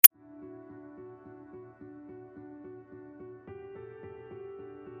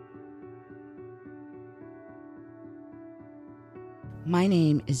My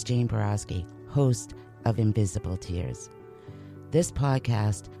name is Jane Borowski, host of Invisible Tears. This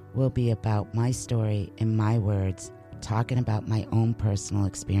podcast will be about my story in my words, talking about my own personal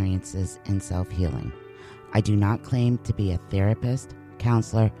experiences in self-healing. I do not claim to be a therapist,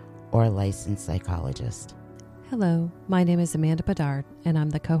 counselor, or licensed psychologist. Hello, my name is Amanda Bedard, and I'm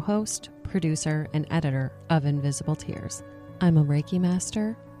the co-host, producer, and editor of Invisible Tears. I'm a Reiki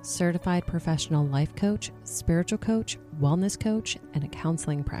master, certified professional life coach, spiritual coach, wellness coach, and a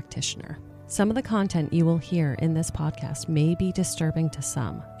counseling practitioner. Some of the content you will hear in this podcast may be disturbing to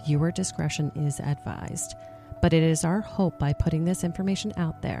some. Viewer discretion is advised. But it is our hope by putting this information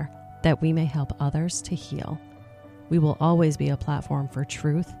out there that we may help others to heal. We will always be a platform for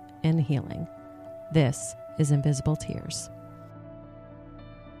truth and healing. This is Invisible Tears.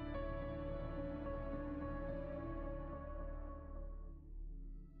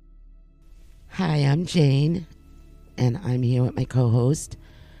 Hi, I'm Jane, and I'm here with my co-host,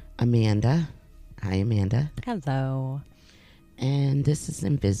 Amanda. Hi, Amanda. Hello. And this is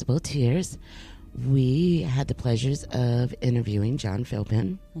Invisible Tears. We had the pleasures of interviewing John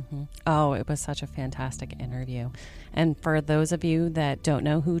Philpin. Mm-hmm. Oh, it was such a fantastic interview. And for those of you that don't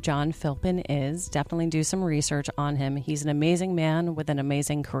know who John Philpin is, definitely do some research on him. He's an amazing man with an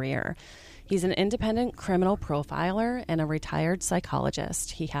amazing career. He's an independent criminal profiler and a retired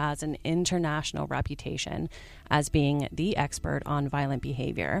psychologist. He has an international reputation as being the expert on violent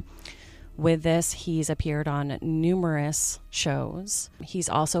behavior. With this, he's appeared on numerous shows. He's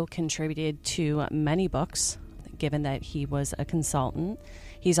also contributed to many books, given that he was a consultant.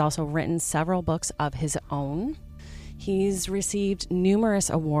 He's also written several books of his own. He's received numerous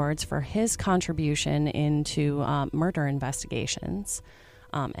awards for his contribution into murder investigations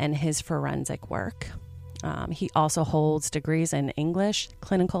and his forensic work. He also holds degrees in English,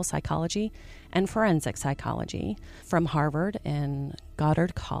 clinical psychology, and forensic psychology from Harvard and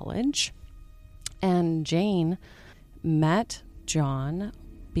Goddard College. And Jane met John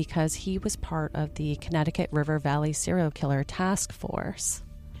because he was part of the Connecticut River Valley Serial Killer Task Force.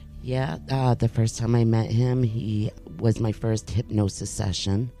 Yeah, the first time I met him, he was my first hypnosis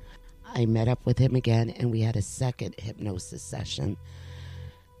session. I met up with him again, and we had a second hypnosis session.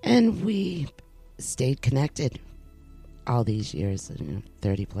 And we stayed connected all these years,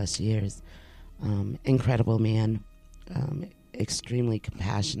 30 plus years. Incredible man, extremely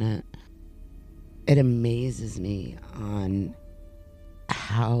compassionate. It amazes me on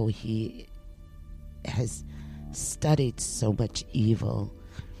how he has studied so much evil,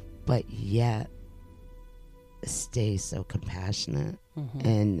 but yet stays so compassionate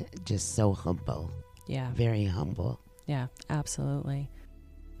and just so humble. Yeah. Very humble. Yeah, absolutely.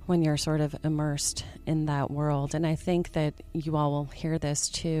 When you're sort of immersed in that world, and I think that you all will hear this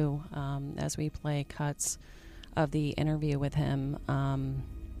too as we play cuts of the interview with him.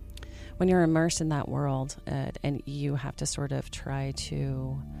 When you're immersed in that world and you have to sort of try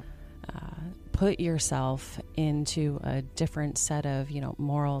to put yourself into a different set of,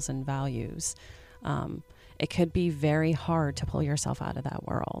 morals and values, it could be very hard to pull yourself out of that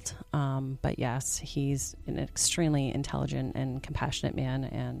world. But yes, he's an extremely intelligent and compassionate man,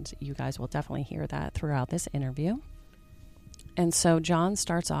 and you guys will definitely hear that throughout this interview. And so John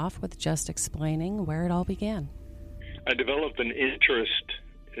starts off with just explaining where it all began. I developed an interest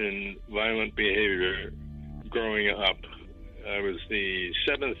in violent behavior growing up. I was the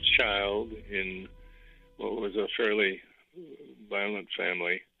seventh child in what was a fairly violent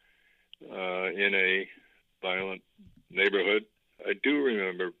family in a violent neighborhood. I do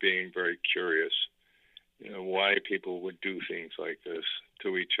remember being very curious, why people would do things like this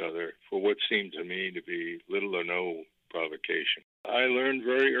to each other for what seemed to me to be little or no provocation. I learned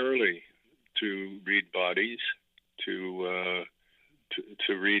very early to read bodies, to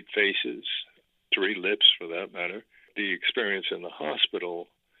read faces, to read lips for that matter. The experience in the hospital,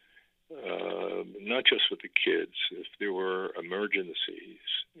 not just with the kids, if there were emergencies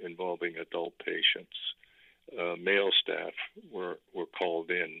involving adult patients, male staff were called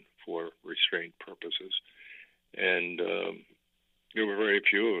in for restraint purposes. And there were very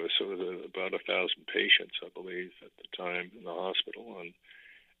few of us, so there were about 1,000 patients, I believe, at the time in the hospital. And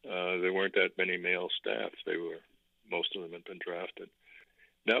there weren't that many male staff. Most of them had been drafted.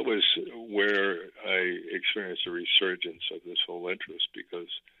 That was where I experienced a resurgence of this whole interest, because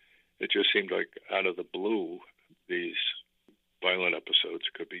it just seemed like out of the blue, these violent episodes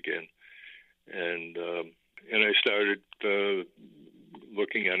could begin. And I started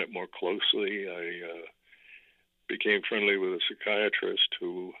looking at it more closely. I became friendly with a psychiatrist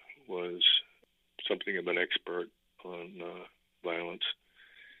who was something of an expert on violence.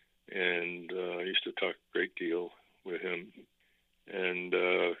 And I used to talk a great deal with him. And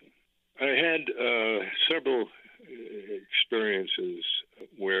I had several experiences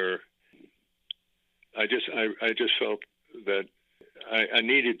where I just felt that I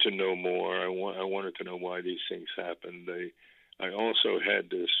needed to know more. I wanted to know why these things happened. I also had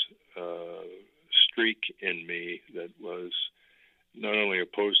this streak in me that was not only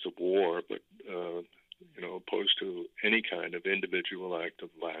opposed to war, but opposed to any kind of individual act of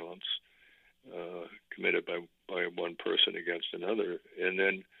violence committed by one person against another. And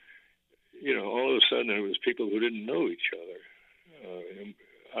then, all of a sudden, it was people who didn't know each other. And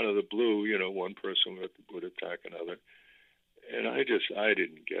out of the blue, one person would attack another. And I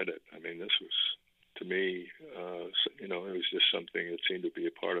didn't get it. I mean, this was, to me, it was just something that seemed to be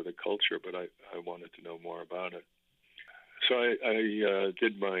a part of the culture, but I wanted to know more about it. So I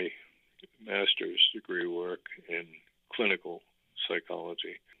did my master's degree work in clinical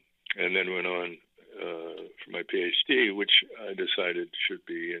psychology, and then went on for my PhD, which I decided should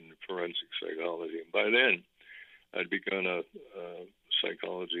be in forensic psychology. And by then, I'd begun a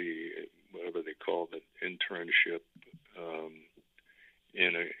psychology, whatever they called it, internship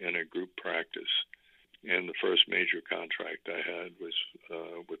in a group practice. And the first major contract I had was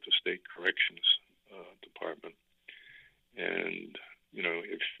with the State Corrections Department. And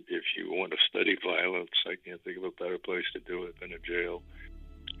if you want to study violence, I can't think of a better place to do it than a jail.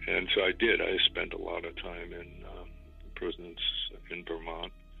 And so I did. I spent a lot of time in prisons in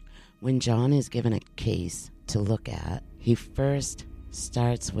Vermont. When John is given a case to look at, he first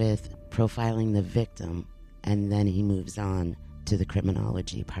starts with profiling the victim, and then he moves on to the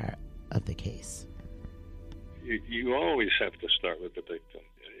criminology part of the case. You always have to start with the victim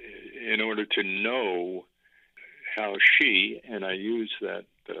in order to know how she, and I use that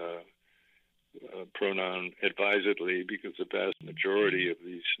pronoun advisedly because the vast majority of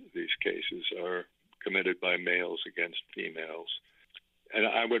these cases are committed by males against females. And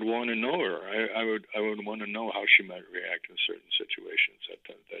I would want to know her. I would want to know how she might react in certain situations,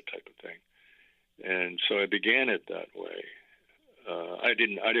 that type of thing. And so I began it that way. I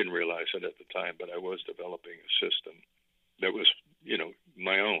didn't realize it at the time, but I was developing a system that was,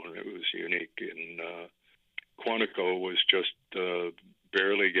 my own. It was unique. And Quantico was just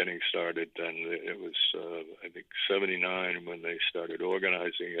barely getting started then. It was, I think, 79 when they started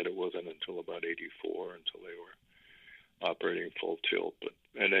organizing it. It wasn't until about 84 until they were operating full tilt. But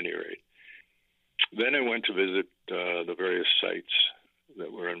at any rate, then I went to visit the various sites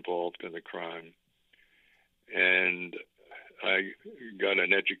that were involved in the crime. And I got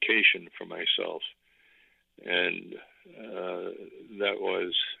an education for myself. And that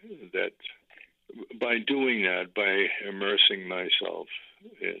was that by doing that, by immersing myself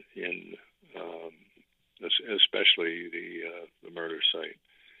in especially the murder site,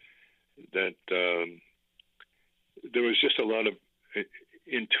 that there was just a lot of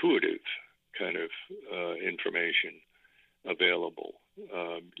intuitive kind of information available,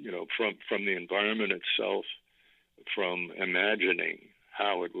 from the environment itself, from imagining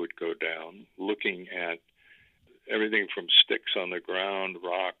how it would go down, looking at everything from sticks on the ground,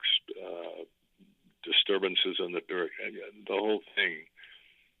 rocks, disturbances in the dirt, the whole thing,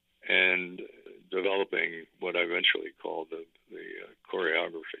 and developing what I eventually called the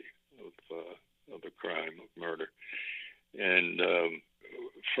choreography of the crime of murder. And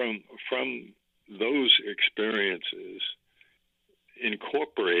from those experiences,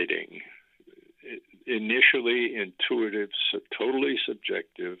 incorporating initially intuitive, totally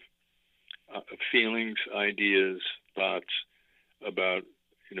subjective feelings, ideas, thoughts about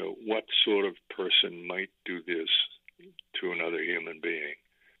what sort of person might do this to another human being.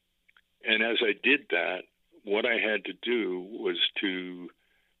 And as I did that, what I had to do was to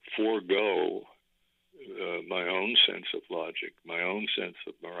forego my own sense of logic, my own sense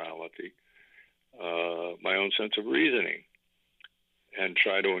of morality, my own sense of reasoning, and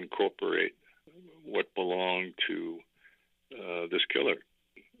try to incorporate what belonged to this killer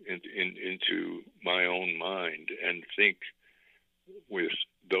into my own mind and think with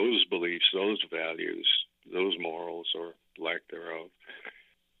those beliefs, those values, those morals, or lack thereof.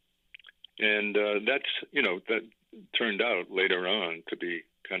 And that turned out later on to be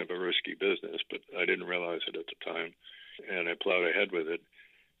kind of a risky business, but I didn't realize it at the time, and I plowed ahead with it.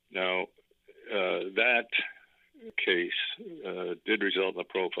 Now, that case did result in a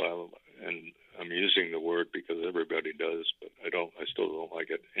profile, and I'm using the word because everybody does, but I still don't like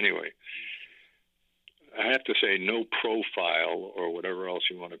it. Anyway, I have to say no profile or whatever else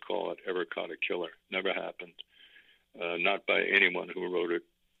you want to call it ever caught a killer. Never happened. Not by anyone who wrote it.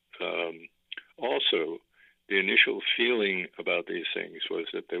 Also, the initial feeling about these things was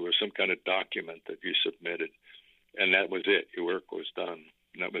that there was some kind of document that you submitted and that was it. Your work was done.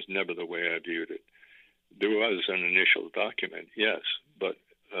 And that was never the way I viewed it. There was an initial document, yes, but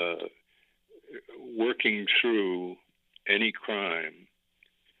working through any crime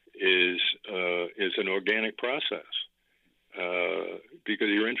is an organic process because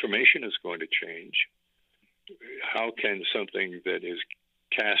your information is going to change. How can something that is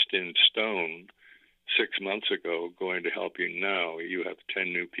cast in stone 6 months ago going to help you now? You have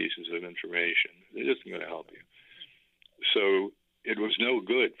 10 new pieces of information. It isn't going to help you. So it was no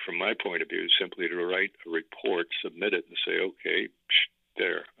good, from my point of view, simply to write a report, submit it, and say, okay,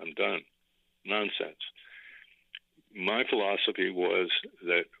 there, I'm done. Nonsense. My philosophy was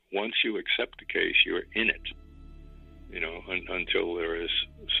that once you accept the case, you're in it, until there is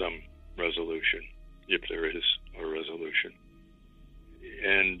some resolution, if there is a resolution.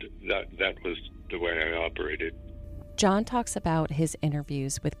 And that was the way I operated. John talks about his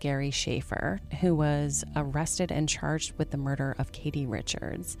interviews with Gary Schaefer, who was arrested and charged with the murder of Katie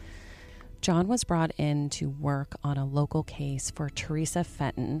Richards. John was brought in to work on a local case for Teresa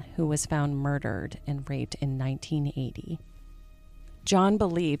Fenton, who was found murdered and raped in 1980. John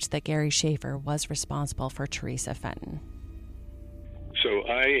believed that Gary Schaefer was responsible for Teresa Fenton. So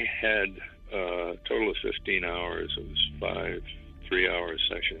I had a total of 15 hours. It was 5 3-hour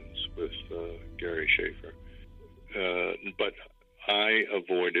sessions with Gary Schaefer. But I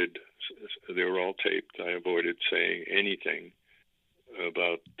avoided, they were all taped, I avoided saying anything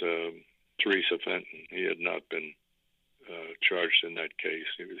about Teresa Fenton. He had not been charged in that case.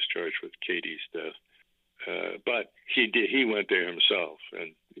 He was charged with Katie's death. But he went there himself,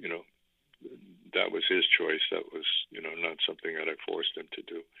 and, that was his choice. That was, not something that I forced him to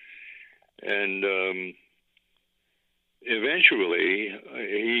do. And eventually,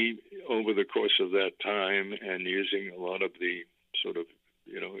 he, over the course of that time and using a lot of the sort of,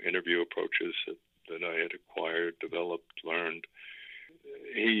 interview approaches that I had acquired, developed, learned,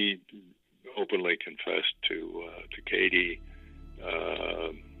 he openly confessed to Katie.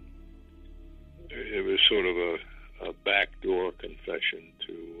 It was sort of a backdoor confession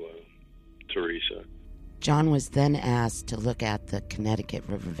to Teresa. John was then asked to look at the Connecticut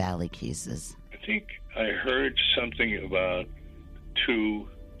River Valley cases. I think I heard something about 2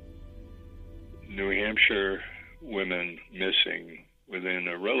 New Hampshire women missing within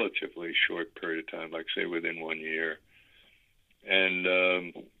a relatively short period of time, like say within 1 year. And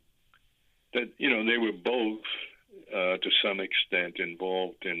that, they were both to some extent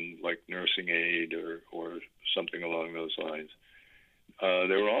involved in like nursing aid or something along those lines.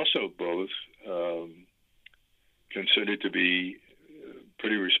 They were also both considered to be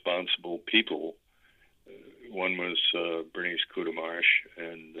pretty responsible people. One was Bernice Kudamarsh,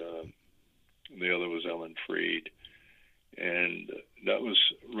 and the other was Ellen Freed. And that was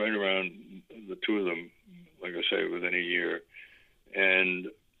right around the 2 of them, like I say, within a year. And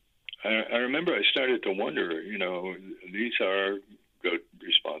I remember I started to wonder, these are good,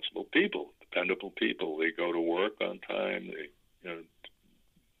 responsible people, dependable people. They go to work on time. They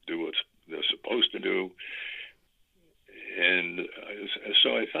do what they're supposed to do. And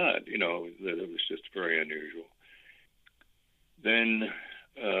so I thought, that it was just very unusual. Then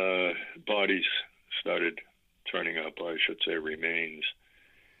bodies started turning up, or I should say remains.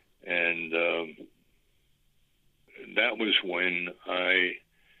 And that was when I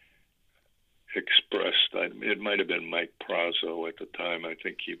expressed, it might have been Mike Prazo at the time. I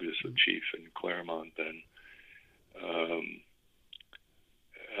think he was the chief in Claremont then.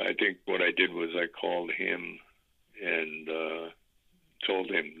 I think what I did was I called him and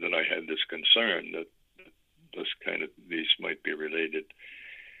told him that I had this concern that these might be related.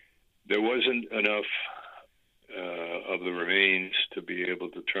 There wasn't enough of the remains to be able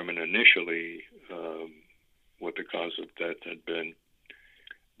to determine initially what the cause of death had been.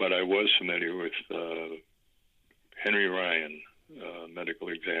 But I was familiar with Henry Ryan, medical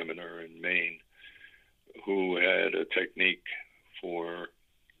examiner in Maine, who had a technique for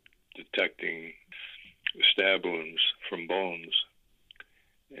detecting stab wounds from bones.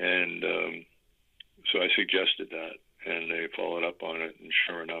 And so I suggested that, and they followed up on it, and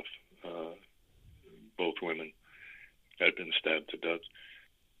sure enough, both women had been stabbed to death.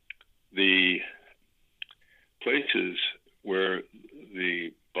 The places where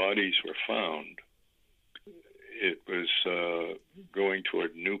the bodies were found, it was going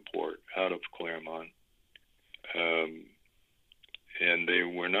toward Newport, out of Claremont, and they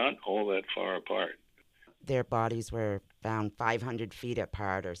were not all that far apart. Their bodies were found 500 feet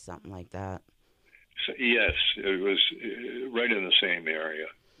apart or something like that. So, yes, it was right in the same area,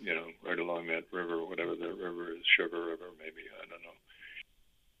 right along that river, whatever the river is, Sugar River, maybe, I don't know.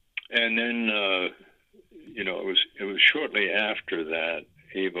 And then, it was shortly after that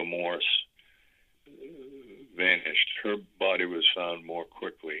Ava Morse vanished. Her body was found more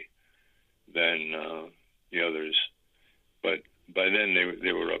quickly than the others, but by then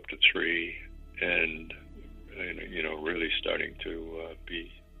they were up to 3, and really starting to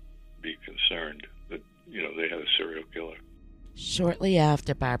be concerned that they had a serial killer. Shortly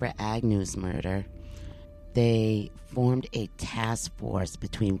after Barbara Agnew's murder, they formed a task force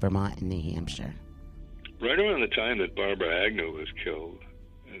between Vermont and New Hampshire. Right around the time that Barbara Agnew was killed,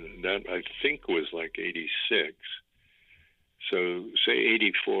 and that I think was like 86, so say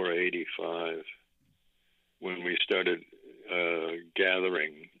 84, 85, when we started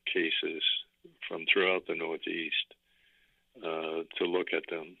gathering cases from throughout the Northeast to look at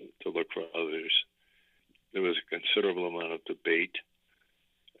them, to look for others. There was a considerable amount of debate.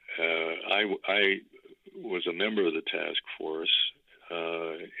 I was a member of the task force,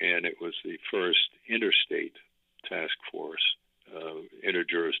 and it was the first interstate task force,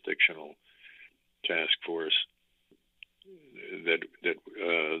 interjurisdictional task force that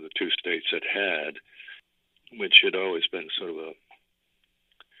the two states had, which had always been sort of a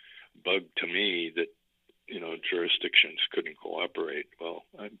bug to me that jurisdictions couldn't cooperate. Well,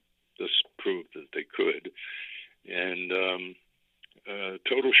 this proved that they could, and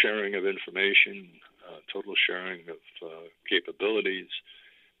total sharing of information, total sharing of capabilities,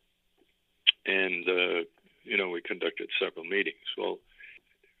 and we conducted several meetings. Well,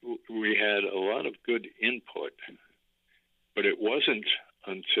 we had a lot of good input, but it wasn't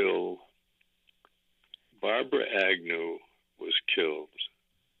until Barbara Agnew was killed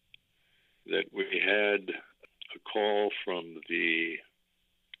that we had a call from the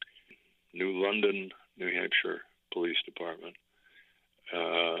New London, New Hampshire Police Department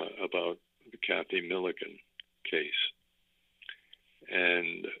about the Kathy Milliken case.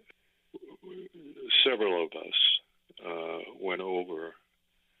 And several of us went over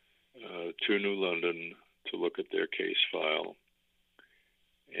to New London to look at their case file.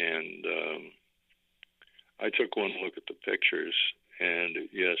 And I took one look at the pictures, and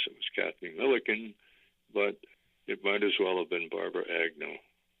yes, it was Kathy Milliken, but it might as well have been Barbara Agnew.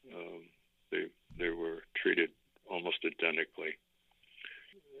 They were treated almost identically.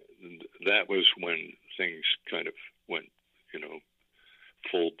 And that was when things kind of went,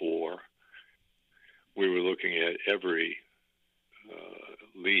 full bore. We were looking at every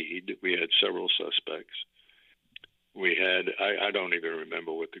lead. We had several suspects. We had, I don't even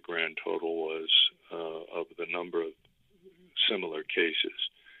remember what the grand total was of the number of similar cases.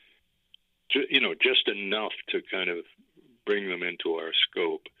 Just enough to kind of bring them into our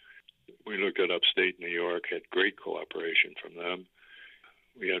scope. We looked at upstate New York, had great cooperation from them.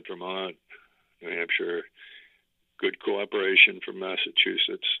 We had Vermont, New Hampshire, good cooperation from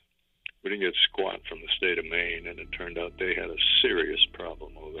Massachusetts. We didn't get squat from the state of Maine, and it turned out they had a serious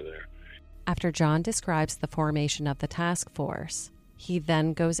problem over there. After John describes the formation of the task force, he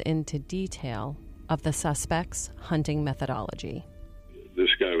then goes into detail of the suspect's hunting methodology. This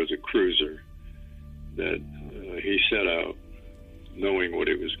guy was a cruiser that he set out knowing what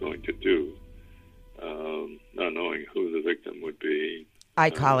he was going to do, not knowing who the victim would be. I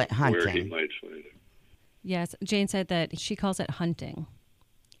call it hunting. Where he might find it. Yes, Jane said that she calls it hunting,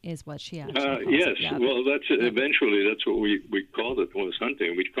 is what she actually calls yes, it. Yeah. Well, eventually that's what we called it, was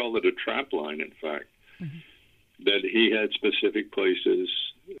hunting. We called it a trap line, in fact, that he had specific places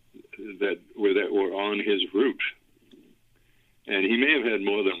that were on his route. And he may have had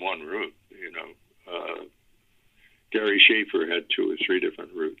more than one route, Gary Schaefer had 2 or 3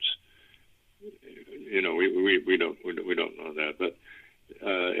 different routes. We don't know that, but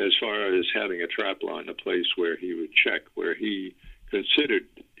as far as having a trap line, a place where he would check, where he considered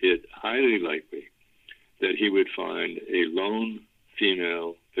it highly likely that he would find a lone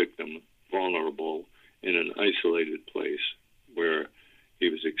female victim vulnerable in an isolated place where he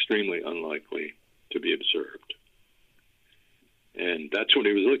was extremely unlikely to be observed. And that's what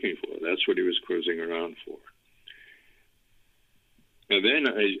he was looking for. That's what he was cruising around for. And then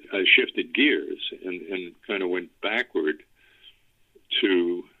I shifted gears and kind of went backward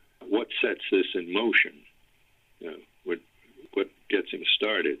to what sets this in motion, what gets him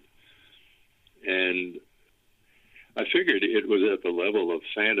started. And I figured it was at the level of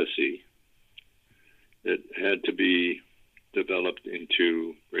fantasy that had to be developed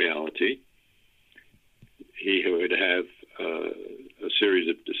into reality. He would have a series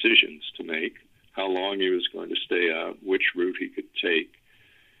of decisions to make, how long he was going to stay out, which route he could take,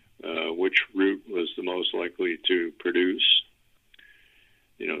 which route was the most likely to produce,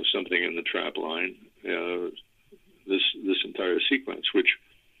 something in the trap line, this entire sequence, which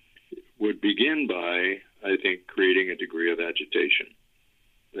would begin by, I think, creating a degree of agitation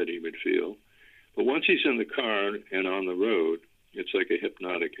that he would feel. But once he's in the car and on the road, it's like a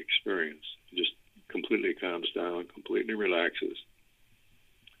hypnotic experience. He just completely calms down, completely relaxes,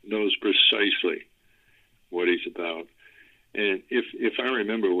 knows precisely what he's about. And if I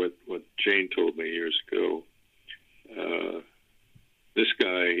remember what Jane told me years ago, this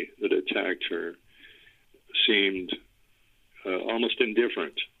guy that attacked her seemed almost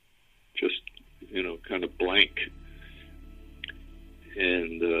indifferent, just, kind of blank.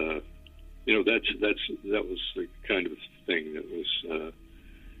 And, that was the kind of thing that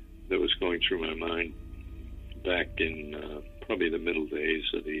was going through my mind back in probably the middle days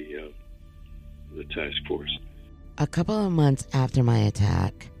of the task force. A couple of months after my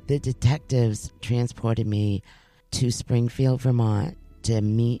attack, the detectives transported me to Springfield, Vermont to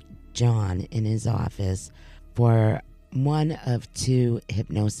meet John in his office for one of 2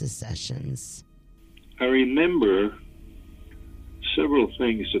 hypnosis sessions. I remember several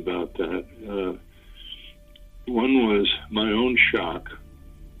things about that. One was my own shock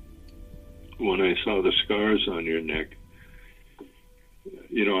when I saw the scars on your neck.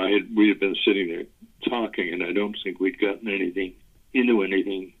 We had been sitting there talking, and I don't think we'd gotten into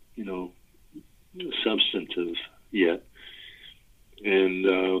anything, substantive yet. And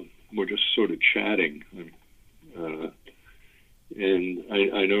we're just sort of chatting. And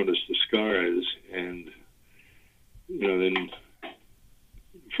I noticed the scars, and, then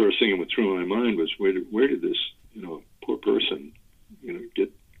first thing that went through my mind was, where did this, poor person,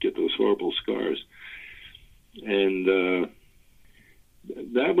 get those horrible scars? And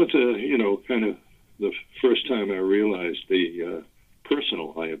that was kind of the first time I realized the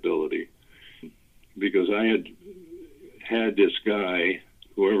personal liability, because I had this guy,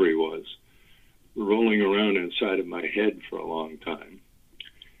 whoever he was, rolling around inside of my head for a long time.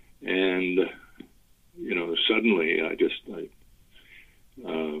 And, suddenly I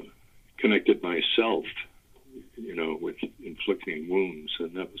connected myself, with inflicting wounds,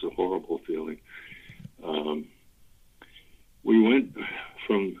 and that was a horrible feeling. We went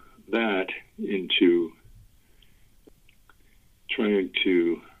from that into trying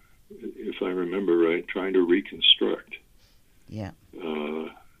to, if I remember right, trying to reconstruct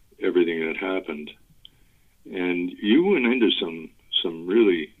everything that happened. And you went into some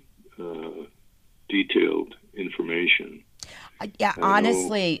really detailed information.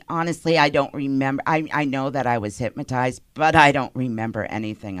 Honestly, I don't remember. I know that I was hypnotized, but I don't remember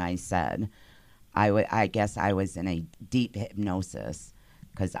anything I said. I guess I was in a deep hypnosis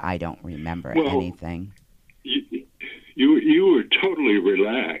because I don't remember anything. You were totally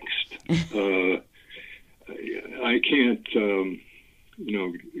relaxed. I can't,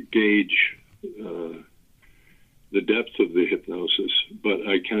 gauge the depth of the hypnosis, but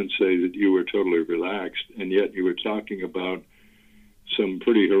I can say that you were totally relaxed, and yet you were talking about some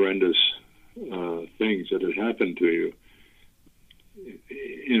pretty horrendous things that had happened to you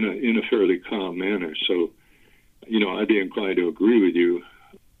in a fairly calm manner. So, I'd be inclined to agree with you.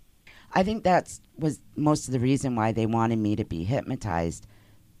 I think that was most of the reason why they wanted me to be hypnotized,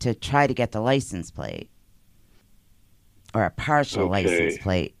 to try to get the license plate, or a partial license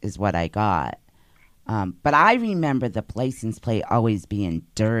plate is what I got. But I remember the license plate always being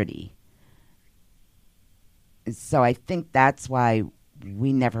dirty. So I think that's why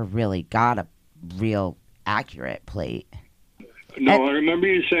we never really got a real accurate plate. No, I remember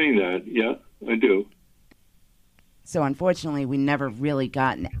you saying that. Yeah, I do. So unfortunately, we never really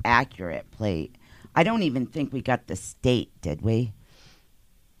got an accurate plate. I don't even think we got the state, did we?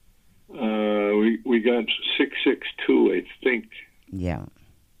 We got 662, I think. Yeah.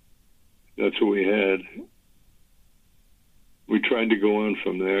 That's what we had. We tried to go on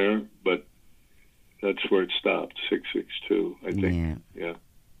from there, but that's where it stopped, 662, I think.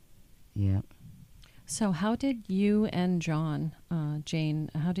 Yeah. So how did you and John,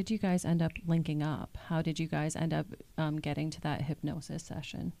 Jane, how did you guys end up linking up? How did you guys end up getting to that hypnosis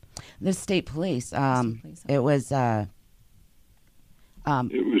session? The state police. It was... it was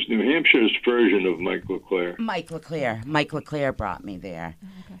New Hampshire's version of Mike LeClaire. Mike LeClaire brought me there.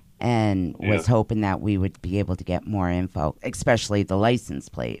 And was hoping that we would be able to get more info, especially the license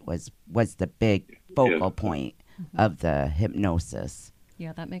plate was the big focal point of the hypnosis.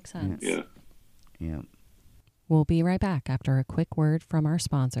 Yeah, that makes sense. Yeah. We'll be right back after a quick word from our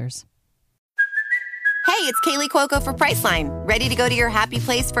sponsors. Hey, it's Kaylee Cuoco for Priceline. Ready to go to your happy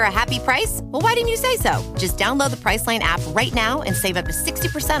place for a happy price? Well, why didn't you say so? Just download the Priceline app right now and save up to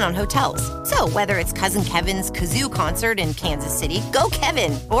 60% on hotels. So whether it's Cousin Kevin's Kazoo Concert in Kansas City, go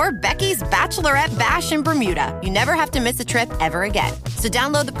Kevin, or Becky's Bachelorette Bash in Bermuda, you never have to miss a trip ever again. So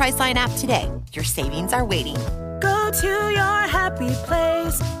download the Priceline app today. Your savings are waiting. Go to your happy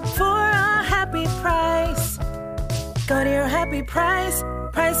place for a happy price. Go to your happy price,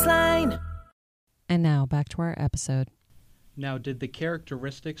 Priceline. And now back to our episode. Now, did the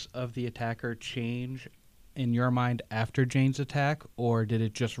characteristics of the attacker change in your mind after Jane's attack, or did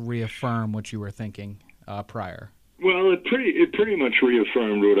it just reaffirm what you were thinking prior? Well, it pretty much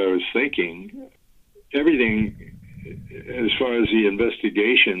reaffirmed what I was thinking. Everything, as far as the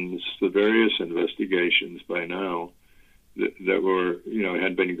investigations, the various investigations by now that were,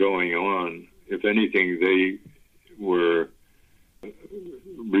 had been going on, if anything, they were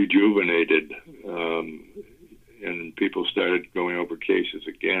rejuvenated, and people started going over cases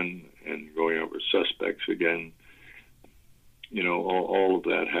again and going over suspects again. All of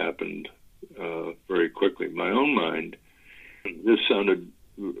that happened very quickly. In my own mind, this sounded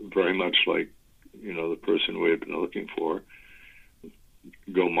very much like, the person we had been looking for.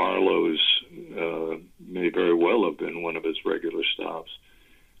 Go Marlowe's may very well have been one of his regular stops.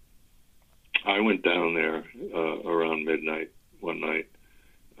 I went down there around midnight one night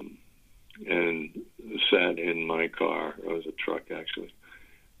and sat in my car. It was a truck, actually,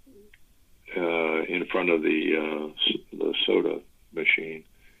 in front of the soda machine,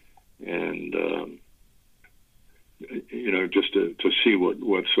 and just to see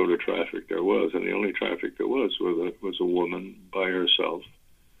what sort of traffic there was. And the only traffic there was a woman by herself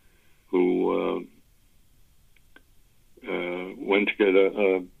who went to get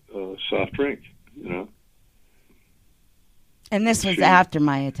a soft drink, And this was after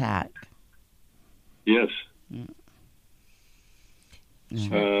my attack. Yes. Mm-hmm.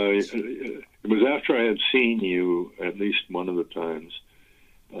 It was after I had seen you at least one of the times.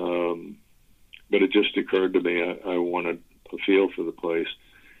 But it just occurred to me I wanted a feel for the place.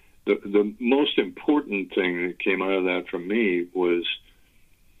 The most important thing that came out of that for me was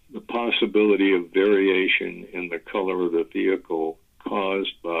the possibility of variation in the color of the vehicle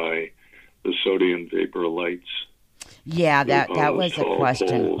caused by the sodium vapor lights. Yeah, that was a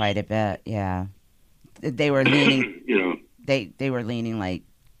question holes. Quite a bit. Yeah, they were leaning. They were leaning like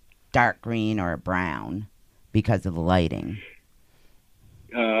dark green or brown because of the lighting.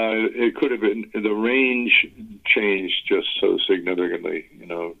 It could have been, the range changed just so significantly,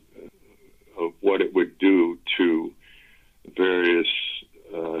 of what it would do to various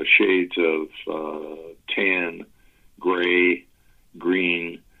shades of tan, gray,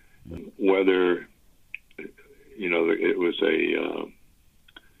 green, whether, it was a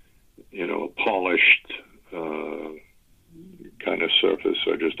polished kind of surface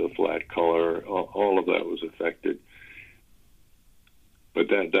or just a flat color. All of that was affected. But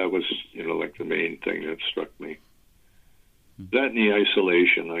that was, like the main thing that struck me. That and the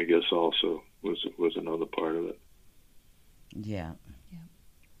isolation, I guess, also was another part of it. Yeah.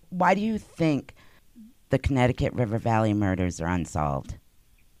 Why do you think the Connecticut River Valley murders are unsolved?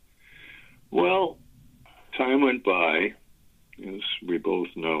 Well, time went by, as we both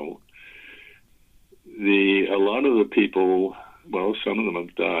know. A lot of the people, well, some of them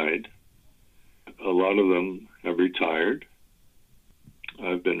have died. A lot of them have retired.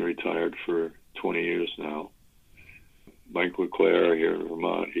 I've been retired for 20 years now. Mike LeClaire here in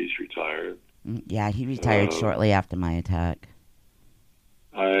Vermont, he's retired. Yeah, he retired shortly after my attack.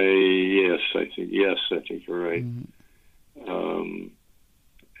 Yes, I think you're right. Mm-hmm.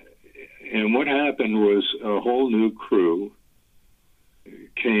 And what happened was a whole new crew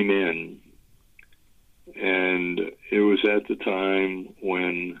came in, and it was at the time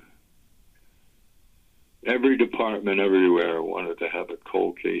when every department everywhere wanted to have a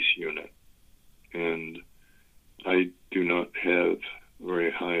cold case unit. And I do not have a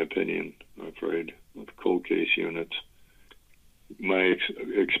very high opinion, I'm afraid, of cold case units. My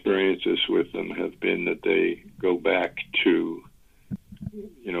experiences with them have been that they go back to,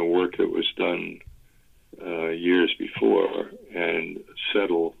 work that was done years before and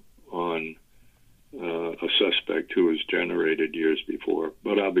settle on a suspect who was generated years before,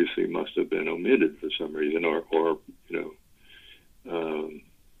 but obviously must have been omitted for some reason or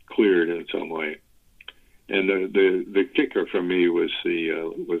cleared in some way. And the kicker for me was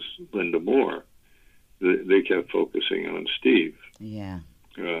Linda Moore. They kept focusing on Steve. Yeah.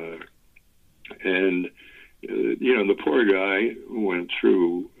 And the poor guy went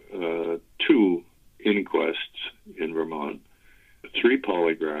through 2 inquests in Vermont, 3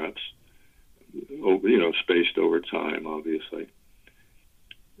 polygraphs, spaced over time, obviously.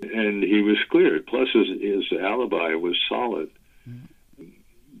 And he was cleared. Plus, his alibi was solid. Mm-hmm.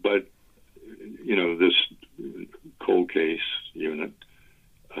 But, this cold case unit,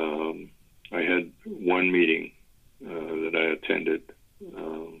 I had one meeting that I attended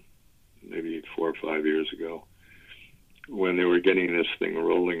maybe 4 or 5 years ago when they were getting this thing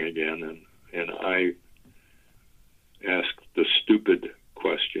rolling again, and I asked the stupid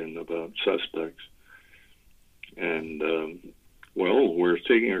question about suspects. And, we're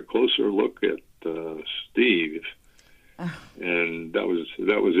taking a closer look at Steve. And that was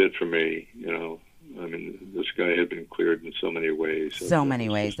it for me, I mean, this guy had been cleared in so many ways. So many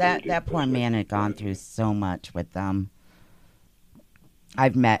ways. That poor man had gone through so much with them.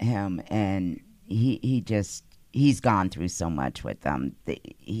 I've met him, and he's gone through so much with them.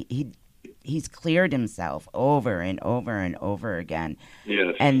 He's cleared himself over and over and over again.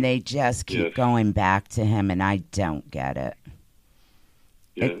 Yes. And they just keep going back to him, and I don't get it.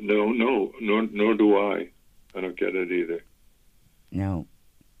 Yeah, nor do I. I don't get it either. No.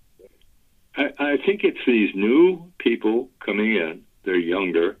 I think it's these new people coming in. They're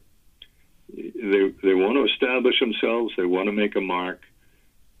younger. They want to establish themselves. They want to make a mark.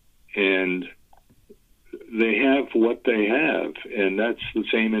 And they have what they have, and that's the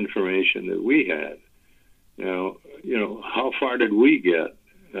same information that we had. How far did we get?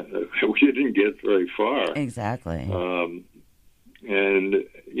 We didn't get very far. Exactly. And,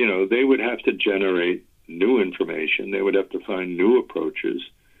 they would have to generate new information. They would have to find new approaches.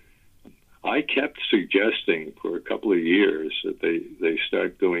 I kept suggesting for a couple of years that they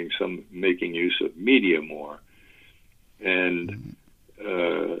start making use of media more. And,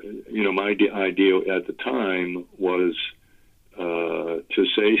 my idea at the time was to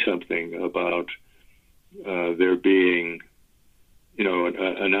say something about there being,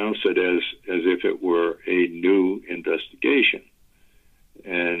 announce it as if it were a new investigation.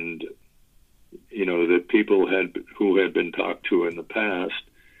 And, that people who had been talked to in the past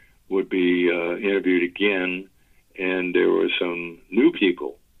would be interviewed again, and there were some new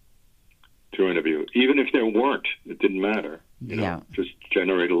people to interview. Even if there weren't, it didn't matter. Just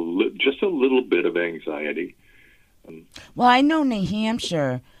generate just a little bit of anxiety. Well, I know New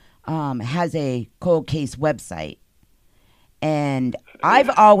Hampshire has a cold case website, and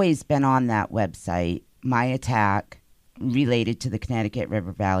I've always been on that website, My Attack, related to the Connecticut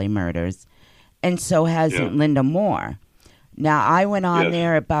River Valley murders, and so has Linda Moore. Now, I went on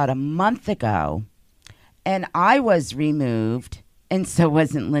there about a month ago, and I was removed, and so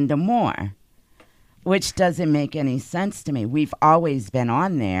wasn't Linda Moore, which doesn't make any sense to me. We've always been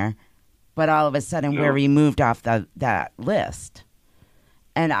on there, but all of a sudden we're removed off that list.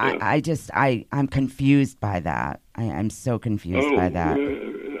 And I'm confused by that. I'm so confused by that.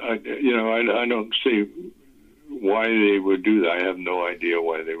 I don't see why they would do that. I have no idea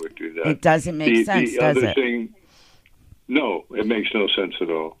why they would do that. It doesn't make sense, does it? No, it makes no sense at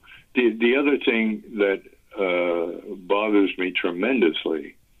all. The other thing that bothers me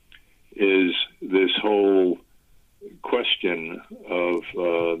tremendously is this whole question of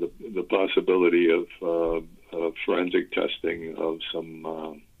the possibility of forensic testing of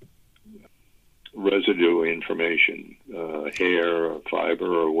some residue information, hair or fiber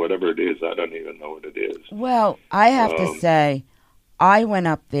or whatever it is. I don't even know what it is. Well, I have to say, I went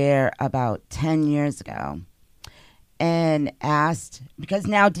up there about 10 years ago and asked, because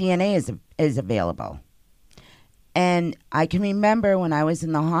now DNA is available. And I can remember when I was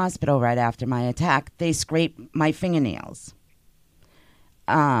in the hospital right after my attack, they scraped my fingernails.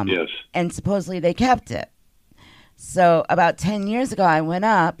 Yes. And supposedly they kept it. So about 10 years ago, I went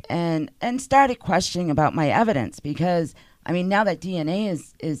up and started questioning about my evidence because, now that DNA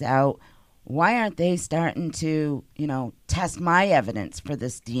is out, why aren't they starting to, test my evidence for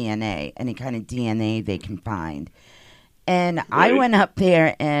this DNA, any kind of DNA they can find? And right. I went up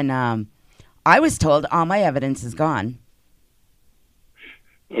there and I was told all my evidence is gone.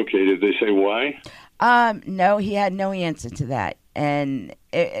 Okay, did they say why? No, he had no answer to that. And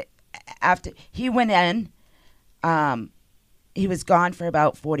after he went in, he was gone for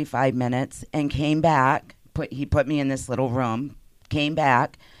about 45 minutes and came back. He put me in this little room, came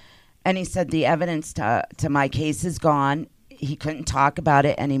back, and he said the evidence to my case is gone. He couldn't talk about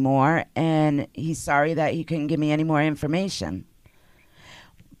it anymore, and he's sorry that he couldn't give me any more information.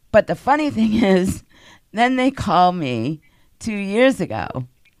 But the funny thing is, then they called me 2 years ago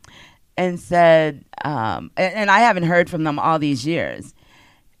and said, and I haven't heard from them all these years.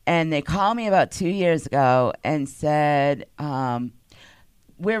 And they called me about 2 years ago and said,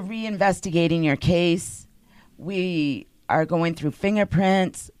 we're reinvestigating your case. We are going through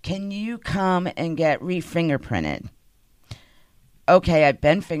fingerprints. Can you come and get re-fingerprinted? Okay, I've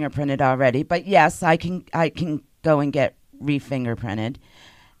been fingerprinted already, but yes, I can go and get re-fingerprinted.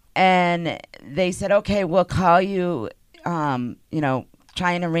 And they said, okay, we'll call you,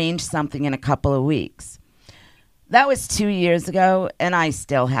 try and arrange something in a couple of weeks. That was 2 years ago, and I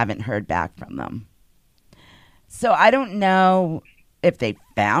still haven't heard back from them. So I don't know if they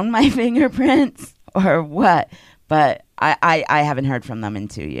found my fingerprints or what, but I haven't heard from them in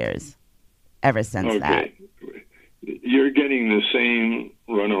 2 years, ever since that. You're getting the same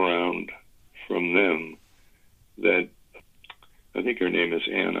runaround from them that I think her name is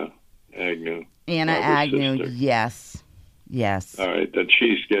Anna Agnew. Anna Agnew, sister. Yes. All right, that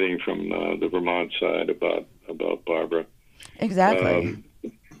she's getting from the Vermont side about Barbara. Exactly.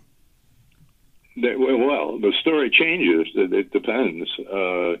 The story changes. It depends.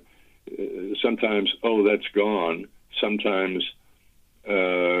 Sometimes, that's gone. Sometimes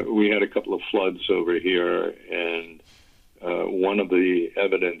we had a couple of floods over here, and one of the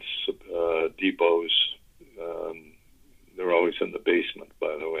evidence depots, they're always in the basement,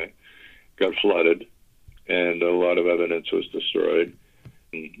 by the way, got flooded, and a lot of evidence was destroyed.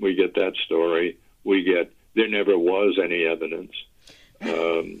 We get that story. There never was any evidence.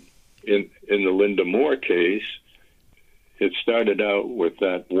 In the Linda Moore case, it started out with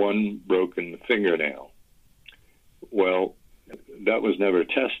that one broken fingernail. Well, that was never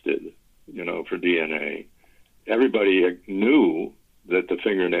tested, for DNA. Everybody knew that the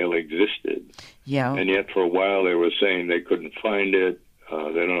fingernail existed. Yeah. And yet for a while they were saying they couldn't find it. They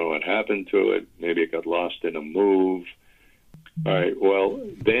don't know what happened to it. Maybe it got lost in a move. All right. Well,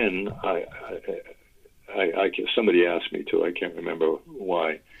 then somebody asked me to, I can't remember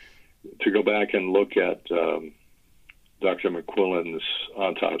why, to go back and look at Dr. McQuillan's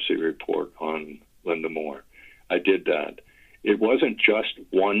autopsy report on Linda Moore. I did that. It wasn't just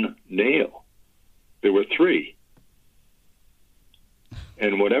one nail. There were three.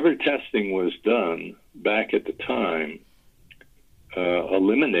 And whatever testing was done back at the time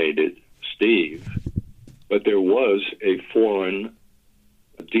eliminated Steve, but there was a foreign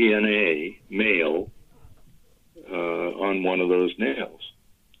DNA male on one of those nails.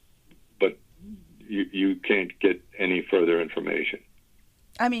 But you can't get any further information.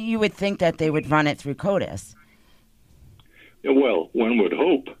 I mean, you would think that they would run it through CODIS. Well, one would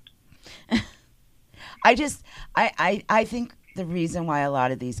hope. I think the reason why a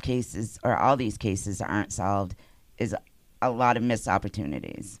lot of these cases, or all these cases, aren't solved is a lot of missed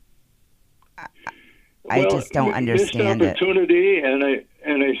opportunities. I just don't understand missed opportunity, it.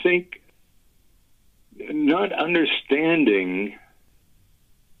 And I think not understanding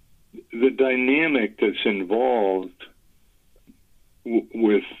the dynamic that's involved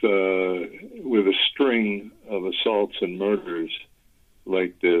with a string of assaults and murders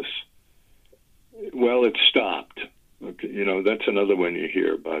like this. Well, it stopped. Okay, that's another one you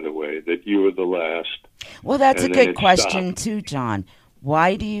hear, by the way, that you were the last. Well, that's a good question, too, John.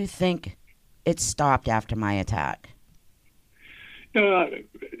 Why do you think it stopped after my attack?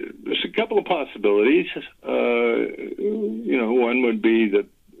 There's a couple of possibilities. One would be that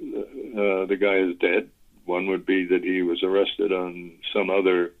the guy is dead. One would be that he was arrested on some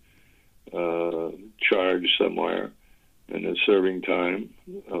other charge somewhere and is serving time.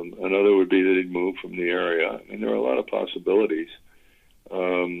 Another would be that he'd moved from the area. I mean, there are a lot of possibilities.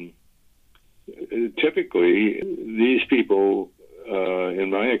 Typically, these people, in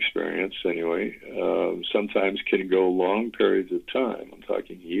my experience anyway, sometimes can go long periods of time, I'm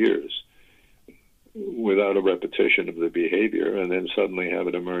talking years, without a repetition of the behavior, and then suddenly have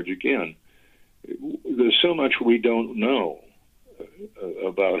it emerge again. There's so much we don't know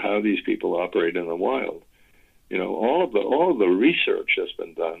about how these people operate in the wild. All of the research has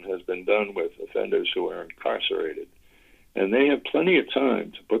been done with offenders who are incarcerated, and they have plenty of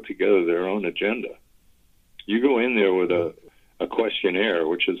time to put together their own agenda. You go in there with a questionnaire,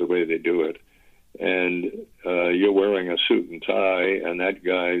 which is the way they do it, and you're wearing a suit and tie, and that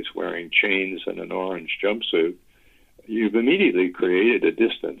guy's wearing chains and an orange jumpsuit. You've immediately created a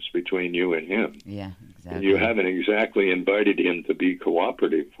distance between you and him. Yeah, exactly. You haven't exactly invited him to be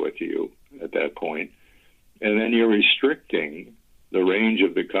cooperative with you at that point. And then you're restricting the range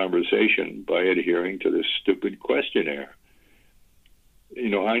of the conversation by adhering to this stupid questionnaire.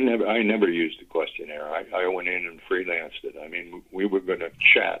 I never used the questionnaire. I went in and freelanced it. I mean, we were going to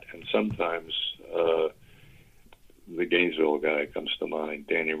chat, and sometimes the Gainesville guy comes to mind,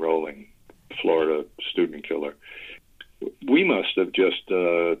 Danny Rowling, Florida student killer. We must have just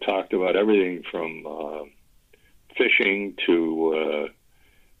talked about everything from fishing to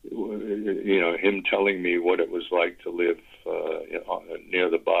him telling me what it was like to live near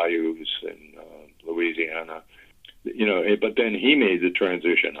the bayous in Louisiana. But then he made the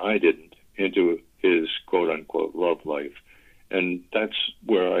transition. I didn't, into his quote-unquote love life. And that's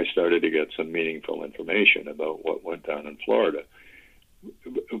where I started to get some meaningful information about what went down in Florida.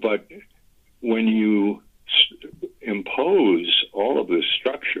 But when you impose all of this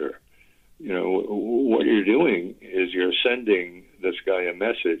structure, what you're doing is you're sending this guy a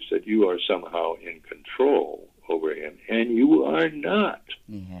message that you are somehow in control over him, and you are not.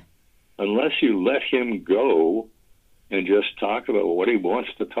 Yeah. Unless you let him go and just talk about what he wants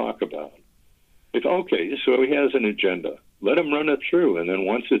to talk about. So he has an agenda. Let him run it through, and then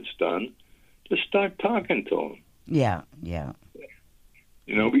once it's done, just start talking to him. Yeah.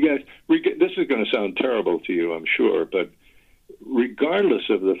 Because this is going to sound terrible to you, I'm sure, but regardless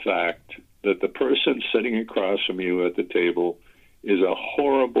of the fact that the person sitting across from you at the table is a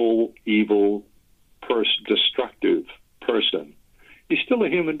horrible, evil, destructive person, he's still a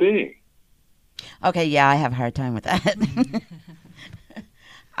human being. Okay, yeah, I have a hard time with that.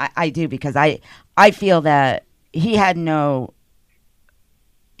 I do, because I feel that he has no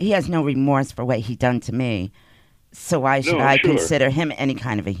remorse for what he done to me. So why should I consider him any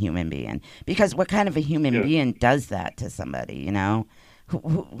kind of a human being? Because what kind of a human being does that to somebody,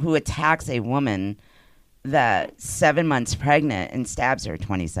 who attacks a woman that's 7 months pregnant and stabs her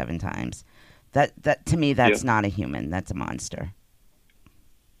 27 times? That to me, that's not a human. That's a monster.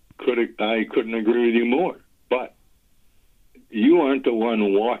 I couldn't agree with you more. But you aren't the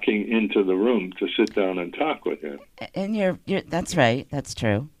one walking into the room to sit down and talk with him. And you're that's right. That's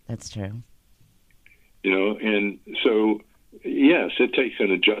true. That's true. And so, yes, it takes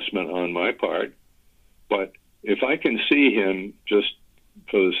an adjustment on my part. But if I can see him, just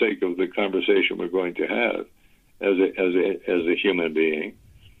for the sake of the conversation we're going to have, as a human being,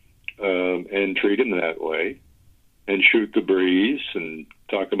 and treat him that way, and shoot the breeze and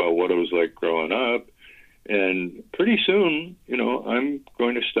talk about what it was like growing up, and pretty soon, I'm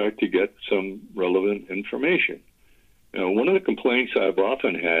going to start to get some relevant information. One of the complaints I've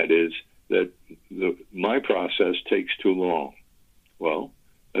often had is that my process takes too long. Well,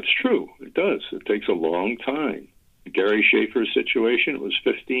 that's true. It does. It takes a long time. Gary Schaefer's situation, it was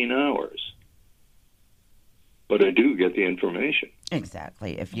 15 hours. But I do get the information.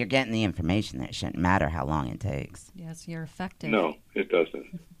 Exactly. If you're getting the information, it shouldn't matter how long it takes. Yes, you're effective. No, it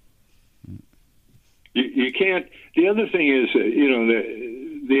doesn't. You can't. The other thing is,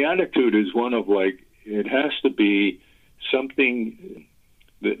 the attitude is one of it has to be something.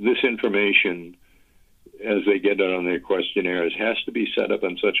 This information, as they get it on their questionnaires, has to be set up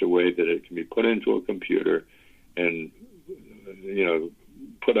in such a way that it can be put into a computer and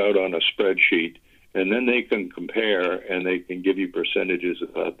put out on a spreadsheet, and then they can compare and they can give you percentages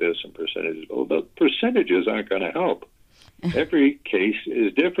about this and percentages. Well, the percentages aren't going to help. Every case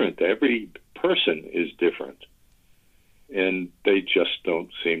is different. Every person is different, and they just don't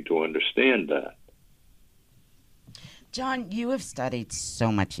seem to understand that. John, you have studied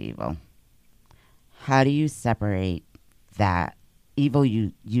so much evil. How do you separate that evil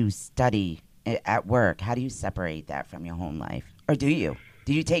you study at work? How do you separate that from your home life? Or do you?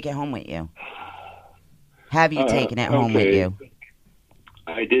 Do you take it home with you? Have you taken it home with you?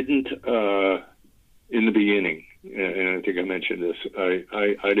 I didn't in the beginning, and I think I mentioned this.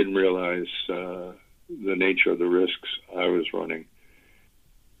 I didn't realize the nature of the risks I was running.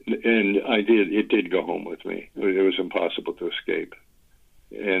 And it did go home with me. It was impossible to escape.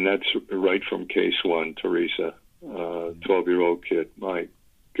 And that's right from case one, Teresa, 12-year-old kid. My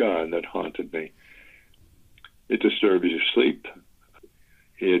God, that haunted me. It disturbs your sleep.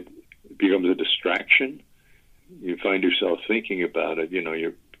 It becomes a distraction. You find yourself thinking about it.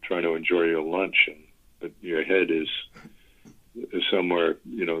 You're trying to enjoy your lunch, but your head is somewhere,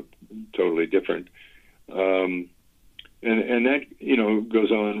 totally different. And that,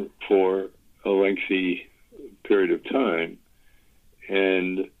 goes on for a lengthy period of time.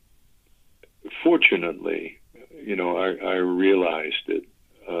 And fortunately, I realized it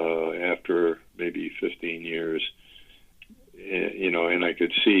after maybe 15 years, and I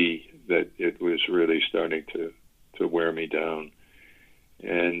could see that it was really starting to wear me down.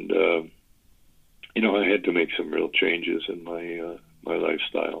 And, I had to make some real changes in my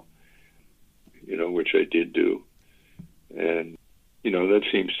lifestyle, which I did do. And that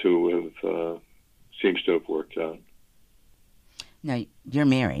seems to have worked out. Now, you're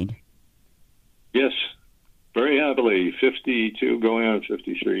married. Yes, very happily. 52, going on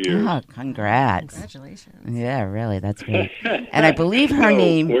 53 years. Oh, congrats! Congratulations. Yeah, really, that's great. And I believe her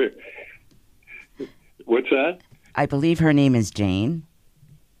name. What's that? I believe her name is Jane.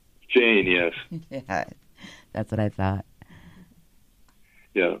 Jane, yes. Yeah, that's what I thought.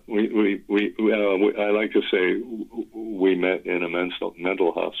 Yeah, I like to say we met in a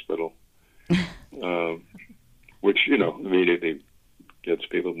mental hospital, which, immediately gets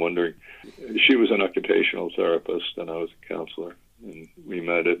people wondering. She was an occupational therapist and I was a counselor, and we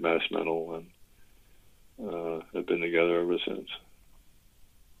met at Mass Mental and have been together ever since.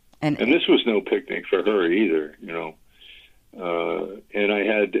 And this was no picnic for her either, and I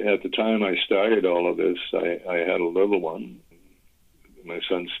had, at the time I started all of this, I had a little one. My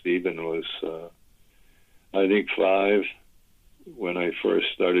son Stephen was, I think, 5 when I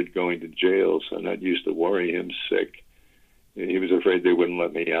first started going to jail, so that used to worry him sick. He was afraid they wouldn't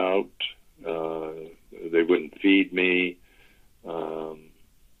let me out, they wouldn't feed me, and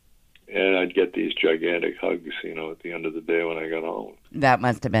I'd get these gigantic hugs, at the end of the day when I got home. That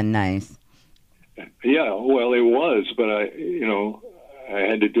must have been nice. Yeah, well, it was, but I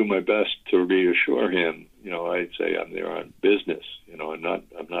had to do my best to reassure him. I'd say I'm there on business. They're not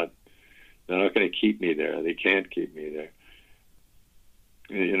going to keep me there. They can't keep me there.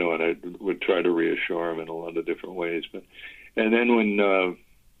 And I would try to reassure him in a lot of different ways. And then when,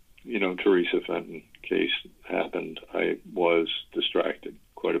 Teresa Fenton case happened, I was distracted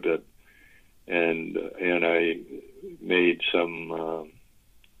quite a bit. And I made some,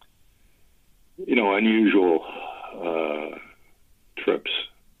 unusual trips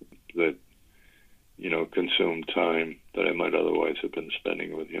that, consumed time that I might otherwise have been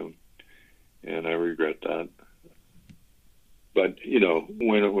spending with him. And I regret that. But,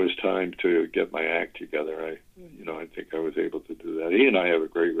 when it was time to get my act together, I think I was able to do that. He and I have a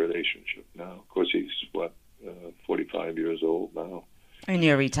great relationship now. Of course, he's, 45 years old now. And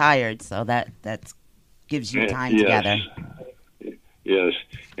you're retired, so that gives you time together. Yes,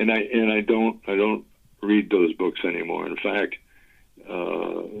 and I don't read those books anymore. In fact,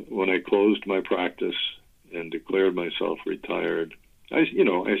 when I closed my practice and declared myself retired, I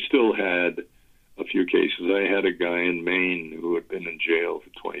still had a few cases. I had a guy in Maine who had been in jail for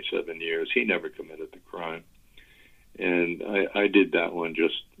 27 years. He never committed the crime, and I did that one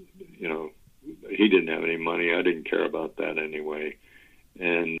just, he didn't have any money. I didn't care about that anyway,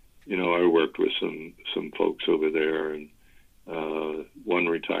 and I worked with some folks over there, and one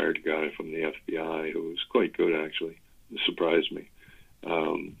retired guy from the FBI who was quite good, actually. It surprised me.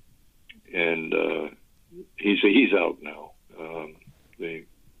 And he's out now.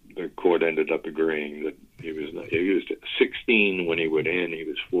 The court ended up agreeing that he was 16 when he went in. He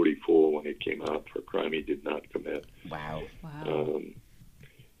was 44 when he came out for a crime he did not commit. Wow.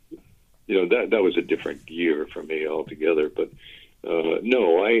 That was a different year for me altogether. But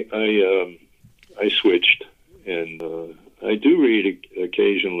no, I switched, and I do read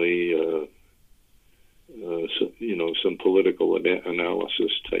occasionally, some political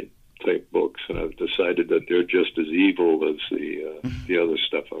analysis type books, and I've decided that they're just as evil as the other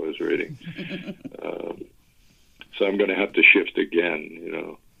stuff I was reading. So I'm going to have to shift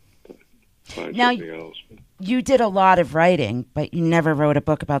again, find now, something else. You did a lot of writing, but you never wrote a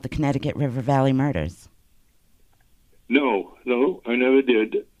book about the Connecticut River Valley murders. No, I never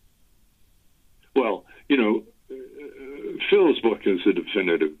did. Well, Phil's book is a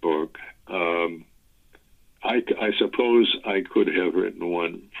definitive book. I suppose I could have written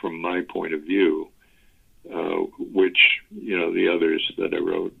one from my point of view, which, the others that I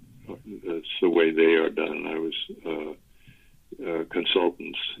wrote, that's the way they are done. I was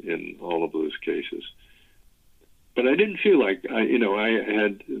consultants in all of those cases. But I didn't feel like I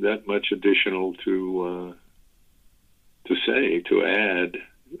had that much additional to say, to add,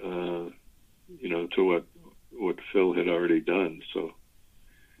 to what Phil had already done. So,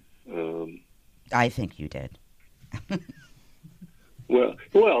 I think you did. Well,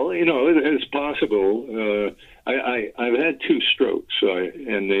 it's possible. I've had 2 strokes,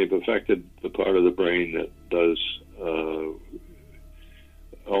 and they've affected the part of the brain that does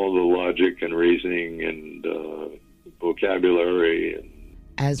all the logic and reasoning and vocabulary.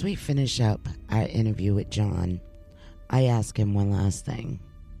 As we finish up our interview with John, I ask him one last thing.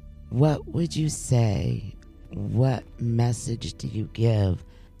 What would you say? What message do you give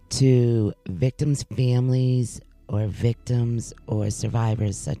to victims' families or victims or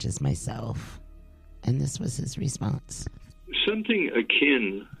survivors such as myself? And this was his response. Something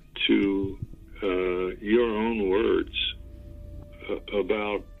akin to your own words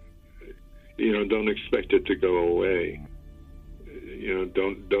about, don't expect it to go away.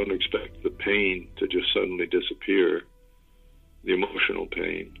 Don't expect the pain to just suddenly disappear, the emotional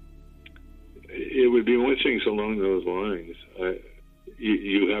pain. It would be more things along those lines.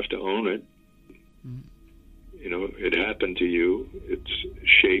 You have to own it. it happened to you. It's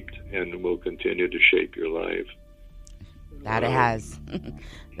shaped and will continue to shape your life. That it has.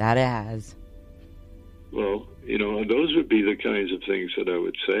 That it has. Well, those would be the kinds of things that I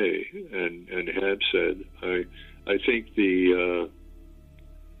would say and have said. I think the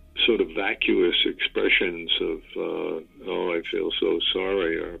sort of vacuous expressions of, I feel so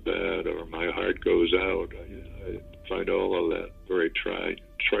sorry or bad or my heart goes out, I find all of that very trite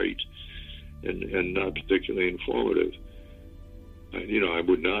and not particularly informative. I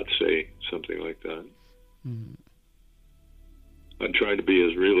would not say something like that. Mm-hmm. I'm trying to be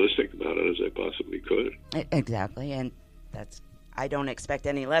as realistic about it as I possibly could. Exactly, and I don't expect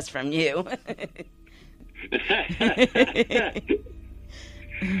any less from you.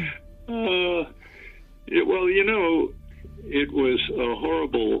 It was a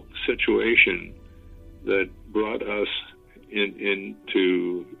horrible situation that brought us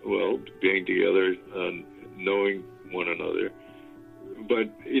into being together, knowing one another. But,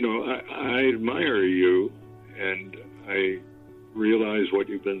 I admire you, and I realize what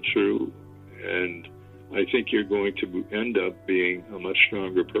you've been through, and I think you're going to end up being a much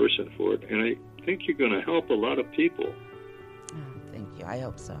stronger person for it. And I think you're going to help a lot of people. Oh, thank you. I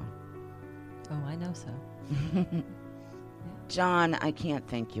hope so. Oh, I know so. John, I can't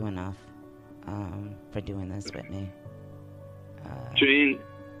thank you enough for doing this with me. Jane,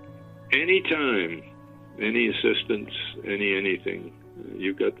 anytime, any assistance, anything,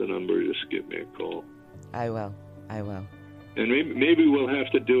 you've got the number, just give me a call. I will. And maybe we'll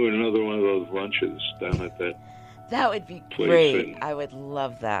have to do another one of those lunches down at that. That would be place. great. I would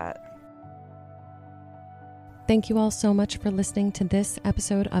love that. Thank you all so much for listening to this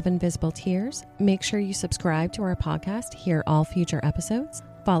episode of Invisible Tears. Make sure you subscribe to our podcast to hear all future episodes.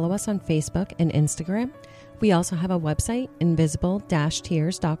 Follow us on Facebook and Instagram. We also have a website,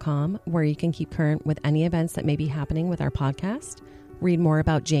 invisible-tears.com, where you can keep current with any events that may be happening with our podcast, read more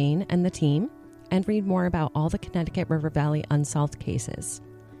about Jane and the team, and read more about all the Connecticut River Valley unsolved cases.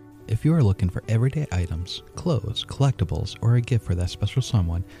 If you are looking for everyday items, clothes, collectibles, or a gift for that special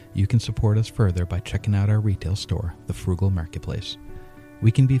someone, you can support us further by checking out our retail store, The Frugal Marketplace.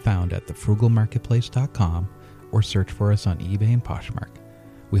 We can be found at thefrugalmarketplace.com or search for us on eBay and Poshmark.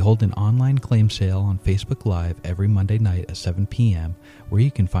 We hold an online claim sale on Facebook Live every Monday night at 7 p.m. where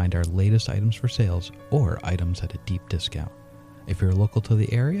you can find our latest items for sales or items at a deep discount. If you're local to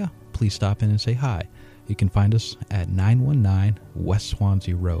the area, please stop in and say hi. You can find us at 919 West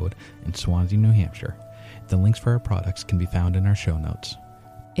Swansea Road in Swansea, New Hampshire. The links for our products can be found in our show notes.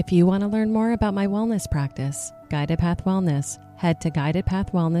 If you want to learn more about my wellness practice, Guided Path Wellness, head to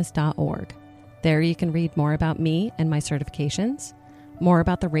guidedpathwellness.org. There you can read more about me and my certifications, more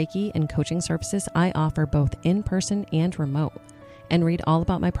about the Reiki and coaching services I offer both in person and remote, and read all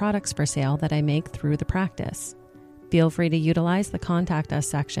about my products for sale that I make through the practice. Feel free to utilize the Contact Us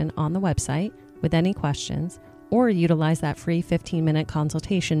section on the website with any questions, or utilize that free 15-minute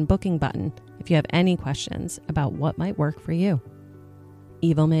consultation booking button if you have any questions about what might work for you.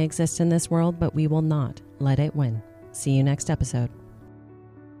 Evil may exist in this world, but we will not let it win. See you next episode.